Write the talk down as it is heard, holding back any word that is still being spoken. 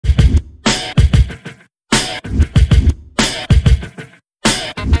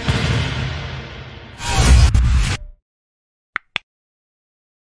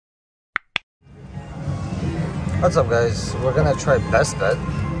What's up, guys? We're gonna try best bet,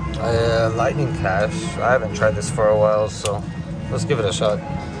 lightning cash. I haven't tried this for a while, so let's give it a shot.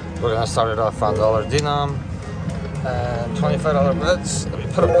 We're gonna start it off on dollar denom and $25 bets. Let me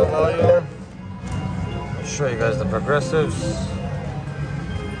put up the volume. Let me show you guys the progressives.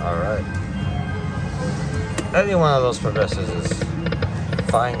 All right, any one of those progressives is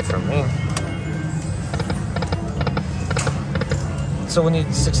fine for me. So we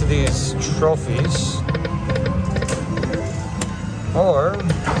need 6 of these trophies, or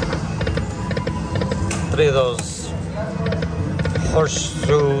 3 of those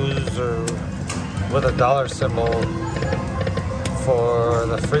horseshoes or with a dollar symbol for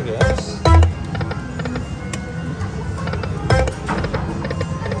the free games.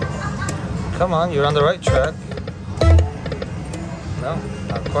 Come on, you're on the right track. No,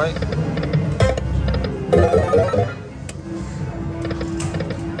 not quite.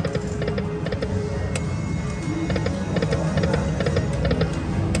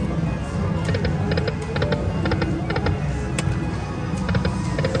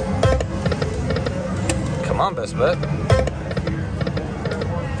 Come on, best bet.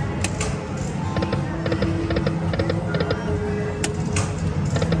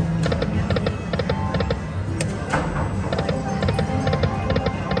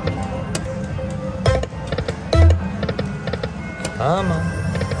 Come on.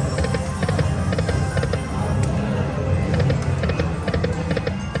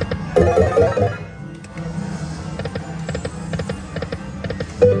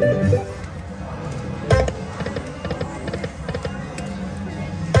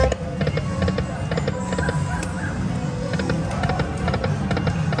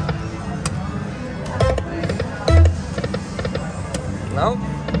 No.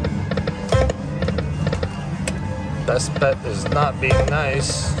 Best bet is not being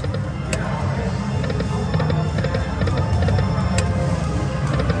nice.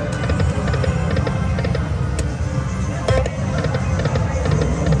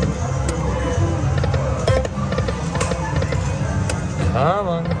 Come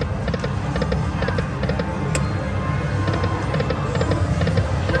on.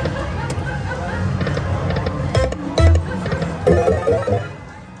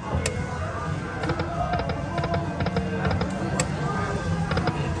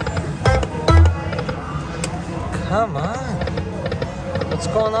 Come on. What's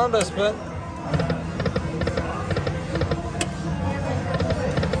going on, best bet?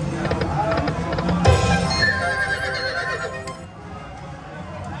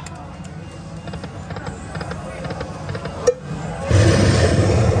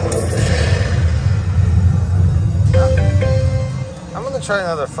 I'm gonna try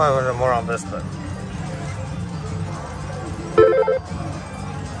another 500 more on best bet.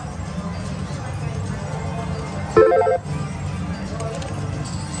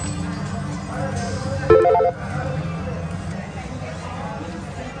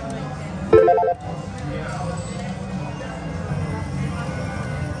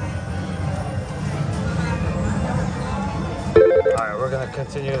 Alright, we're gonna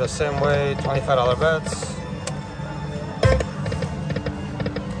continue the same way, $25 bets.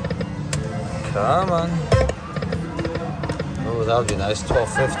 Come on. Oh, that would be nice,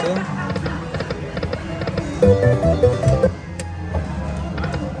 $12.50.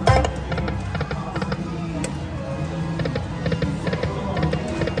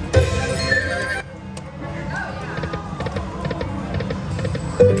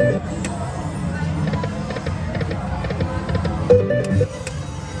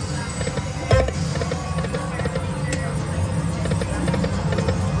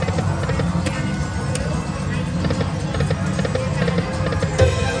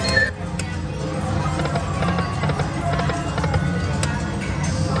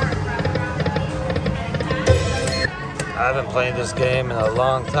 I haven't played this game in a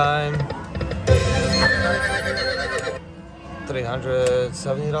long time.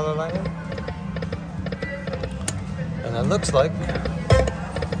 $370 line. And it looks like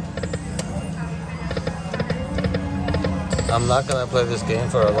I'm not gonna play this game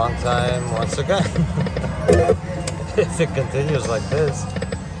for a long time once again. If it continues like this.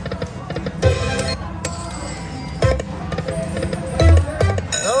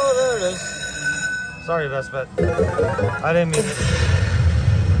 Oh, there it is. Sorry, best bet. I didn't mean it.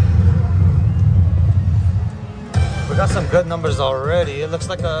 We got some good numbers already. It looks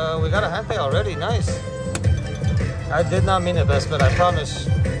like we got a hand pay already. Nice. I did not mean it, best bet. I promise.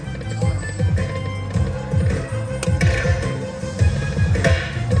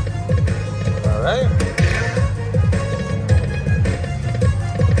 All right.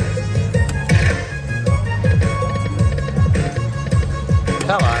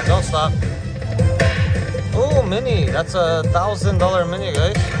 Come on, don't stop. Oh, mini. That's a $1,000 mini,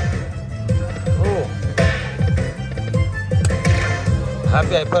 guys. Oh.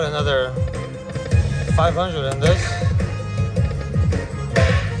 Happy I put another 500 in this.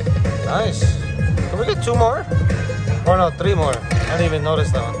 Nice. Can we get 2 more? Or no, 3 more. I didn't even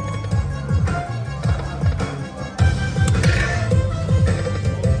notice that one.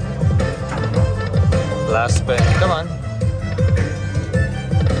 Last spin. Come on.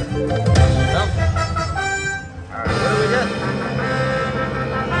 Nope. Alright, what do we get?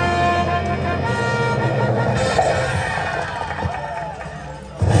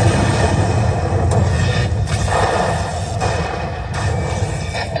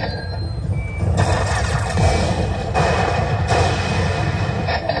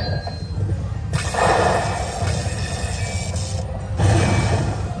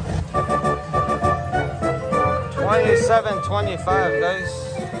 $27.25, guys.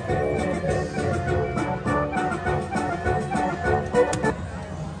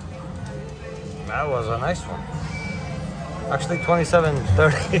 That was a nice one. Actually,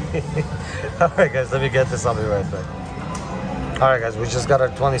 $27.30. Alright, guys, let me get this. I'll be right back. Alright, guys, we just got our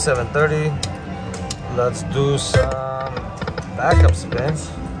 $27.30. Let's do some backup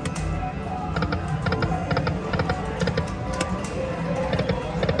spins.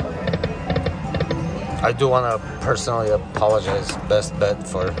 I do want to personally apologize, Best Bet,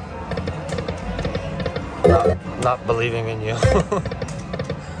 for not believing in you.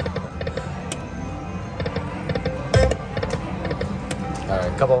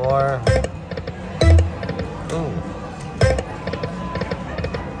 Alright, couple more. Ooh.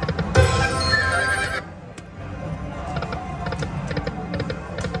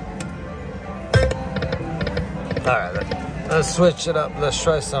 Alright, let's switch it up. Let's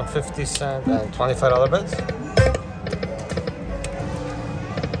try some 50-cent and $25 bets.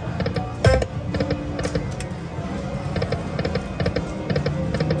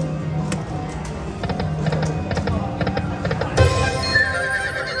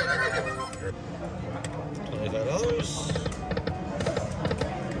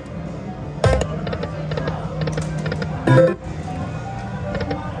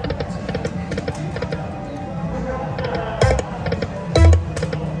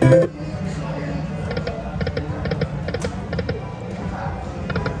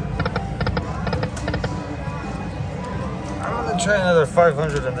 Try another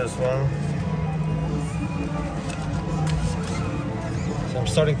 500 in this one. So I'm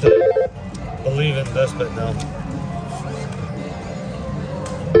starting to believe in Best Bet now.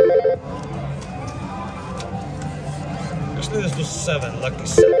 Actually, let's do 7, lucky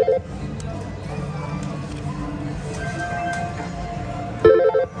 7.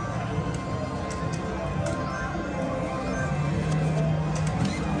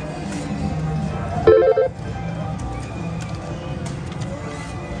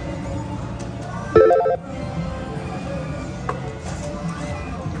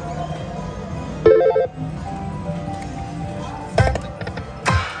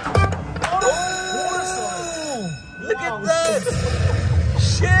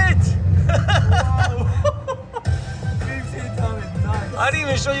 I didn't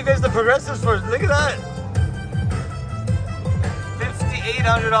even show you guys the progressives first. Look at that.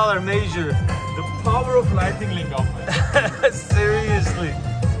 $5,800 major. The power of lightning link up. Seriously.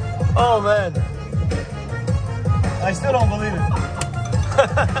 Oh man. I still don't believe it.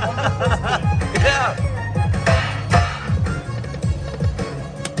 Yeah.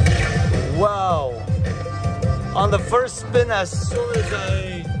 Wow. On the first spin, as soon as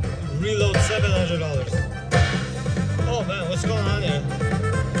I reload $700. Oh man, what's going on here?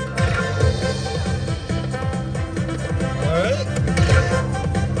 Alright.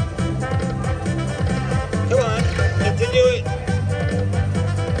 Come on, continue it.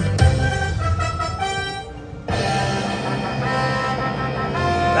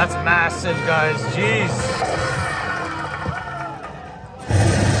 That's massive, guys. Jeez.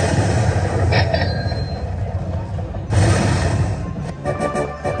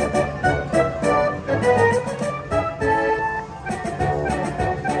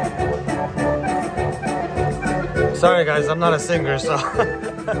 Sorry guys, I'm not a singer, so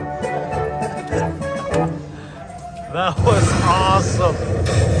that was awesome.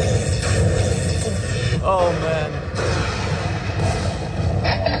 Oh man.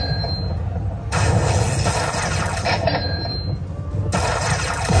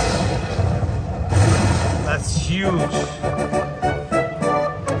 That's huge.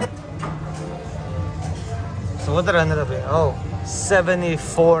 So what did I end up being? Oh,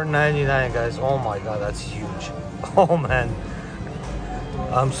 $74.99, guys. Oh my god, that's huge. Oh man.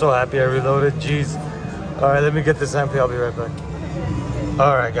 I'm so happy I reloaded. Jeez. All right, let me get this MP. I'll be right back.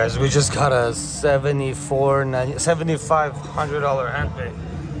 All right, guys, we just got a $7,500 hand pay.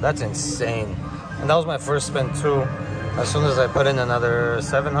 That's insane. And that was my first spin too. As soon as I put in another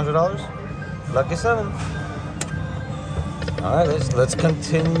 $700, lucky 7. All right, let's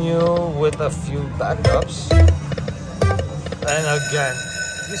continue with a few backups. And again,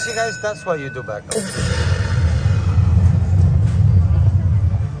 you see, guys, that's why you do backups.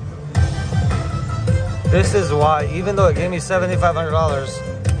 This is why, even though it gave me $7,500,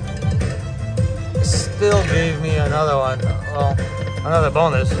 it still gave me another one. Well, another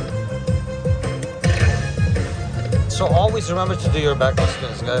bonus. So always remember to do your backup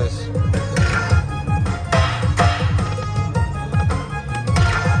spins, guys.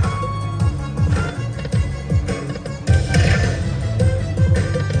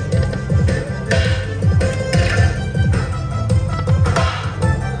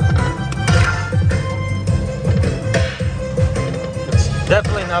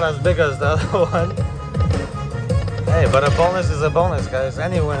 Definitely not as big as the other one. Hey, but a bonus is a bonus, guys.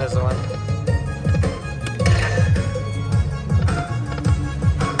 Any win is a win.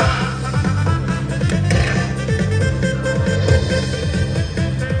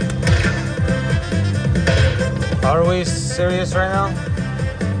 Are we serious right now?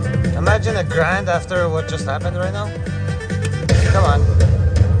 Imagine a grand after what just happened right now. Come on.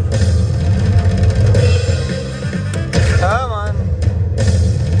 Come on.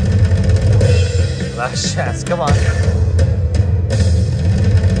 Last chance, come on.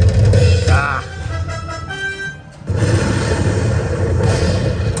 Ah.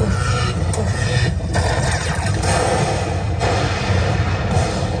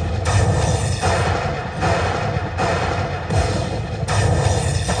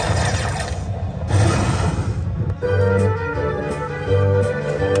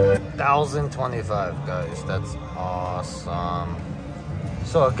 $1,025, guys. That's awesome.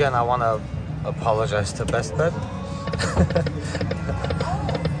 So again, I want to apologize to Best Bet.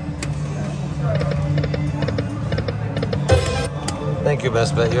 Thank you,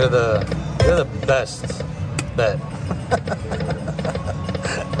 Best Bet. You're the best bet.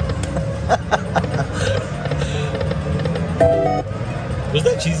 Was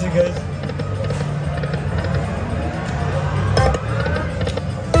that cheesy, guys?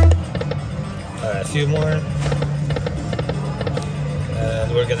 Alright, a few more.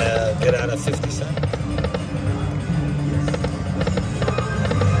 And we're gonna get out of 50 cents.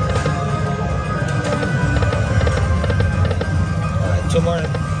 Alright, 2 more.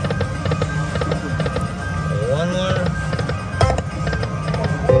 1 more.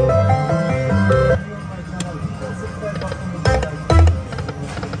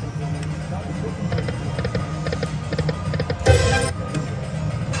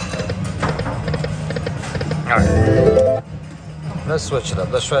 Alright. Let's switch it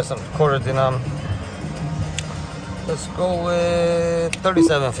up. Let's try some quarter denom. Let's go with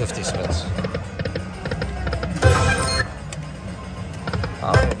 37.50 spins.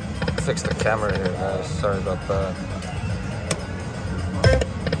 I'll fix the camera here, guys. Sorry about that.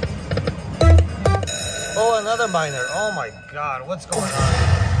 Oh, another miner. Oh my god, what's going on?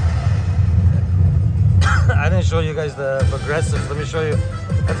 I didn't show you guys the progressives. Let me show you.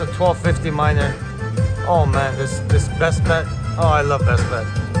 That's a 1250 miner. Oh man, this Best Bet. Oh, I love Best Bet.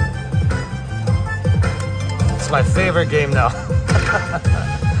 It's my favorite game now.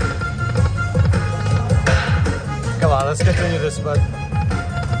 Come on, let's continue this, bud.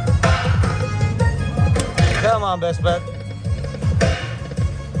 Come on, Best Bet.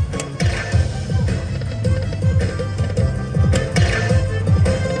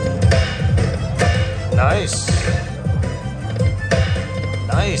 Nice.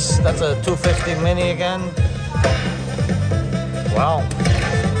 Nice. That's a 250 mini again. Wow.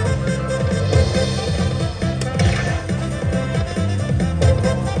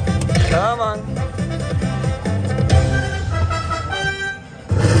 Come on.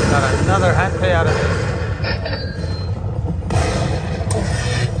 Got another hand pay out of this.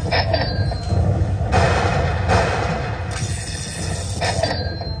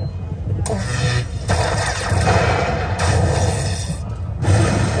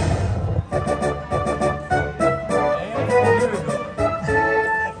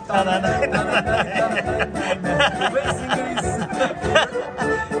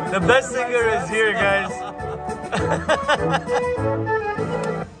 The best singer is here, guys.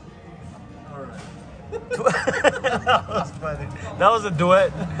 That was funny. That was a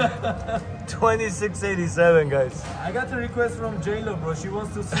duet. 2687, guys. I got a request from J-Lo, bro. She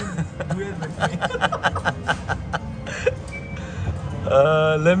wants to sing duet with me.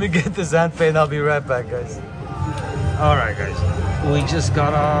 Let me get this hand pay and I'll be right back, guys. Alright, guys. We just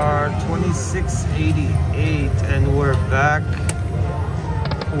got our 2688 and we're back.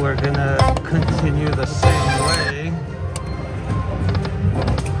 We're gonna continue the same way.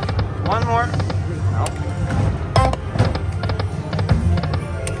 One more. Nope.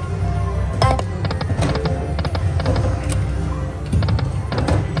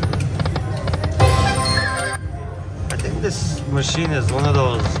 I think this machine is one of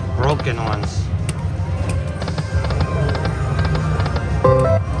those broken ones.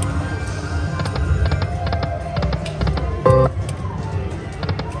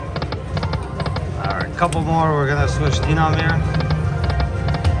 Alright, couple more, we're gonna switch denom here.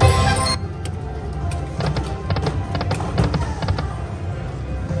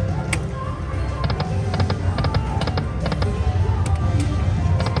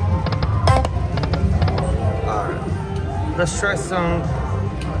 Let's try some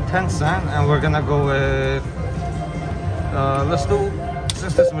 10 cent and we're gonna go with let's do,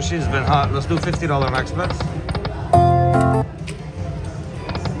 since this machine's been hot, let's do $50 max bets.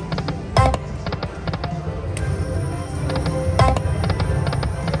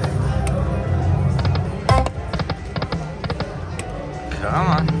 Come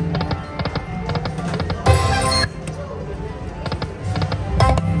on.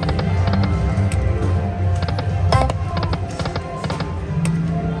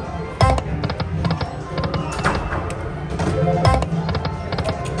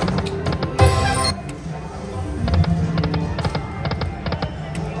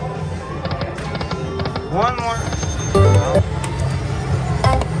 One more.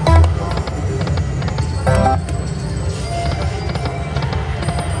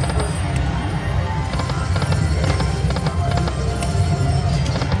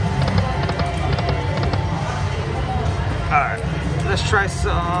 Alright, let's try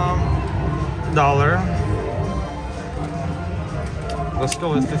some dollar. Let's go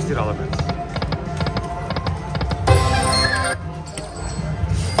with $50 bets.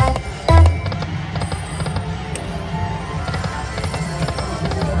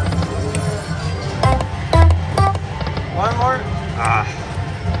 One more. Ah.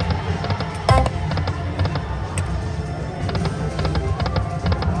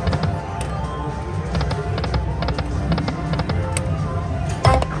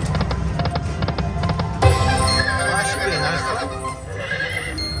 That should be a nice one.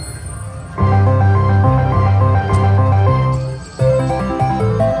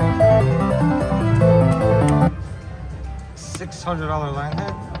 $600 line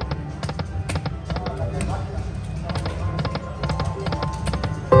hit.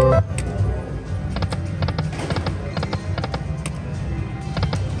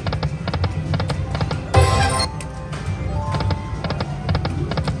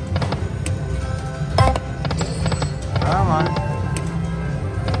 Come on.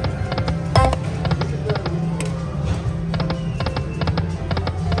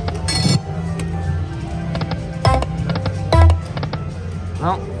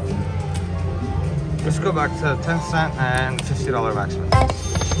 No. Let's go back to 10 cent and $50 max bet.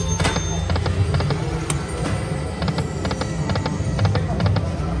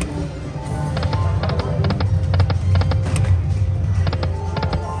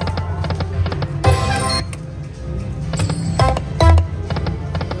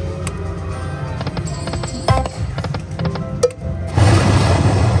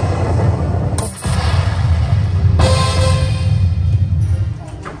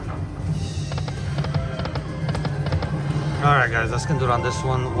 Alright guys, that's gonna do it on this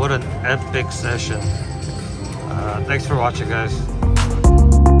one. What an epic session. Thanks for watching, guys.